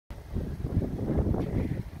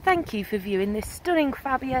Thank you for viewing this stunning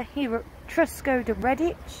Fabia here at Trust Skoda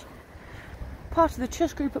Redditch, part of the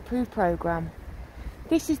Trust Group approved programme.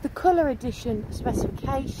 This is the colour edition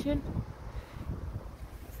specification.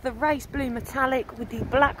 It's the race blue metallic with the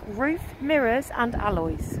black roof, mirrors and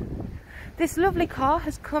alloys. This lovely car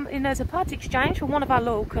has come in as a part exchange from one of our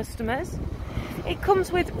loyal customers. It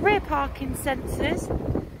comes with rear parking sensors,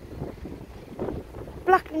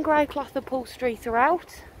 black and grey cloth upholstery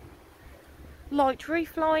throughout, light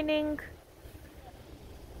roof lining.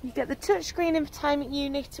 You get the touchscreen infotainment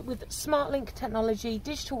unit with Smartlink technology,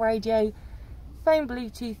 digital radio, phone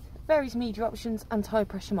Bluetooth, various media options and high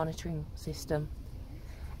pressure monitoring system.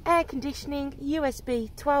 Air conditioning,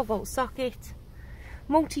 USB 12 volt socket,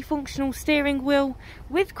 multifunctional steering wheel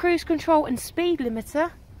with cruise control and speed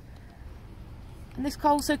limiter. And this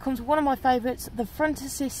car also comes with one of my favourites, the front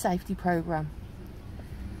assist safety programme.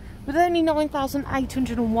 With only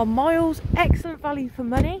 9,801 miles, excellent value for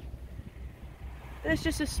money. There's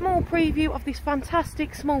just a small preview of this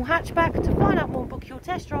fantastic small hatchback. To find out more and book your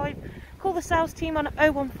test drive, call the sales team on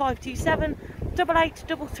 01527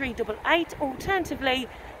 883388. Alternatively,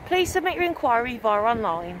 please submit your inquiry via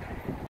online.